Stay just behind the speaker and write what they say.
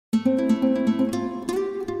This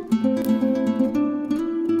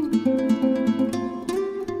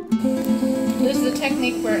is a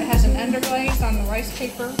technique where it has an underglaze on the rice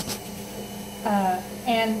paper,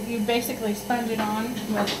 and you basically sponge it on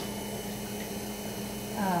with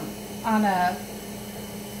on a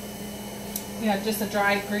just a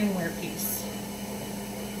dry greenware piece,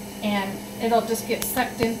 and it'll just get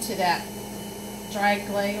sucked into that dry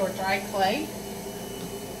clay or dry clay.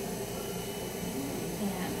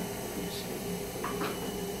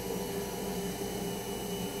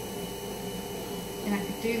 And I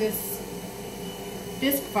could do this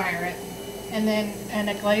bisque fire it, and then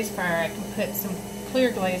in a glaze fire I can put some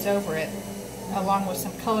clear glaze over it along with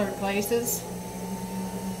some colored glazes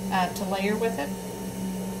to layer with it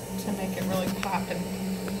to make it really pop. And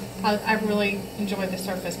I really enjoy the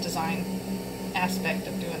surface design aspect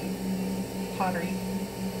of doing pottery.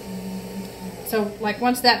 So like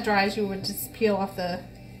once that dries, you would just peel off the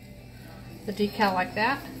decal like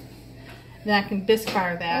that. Then I can bisque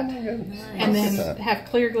fire that, and then have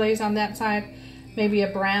clear glaze on that side, maybe a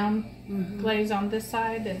brown glaze on this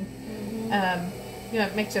side, and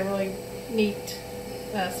it makes a really neat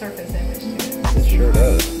surface image too. It sure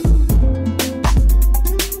does.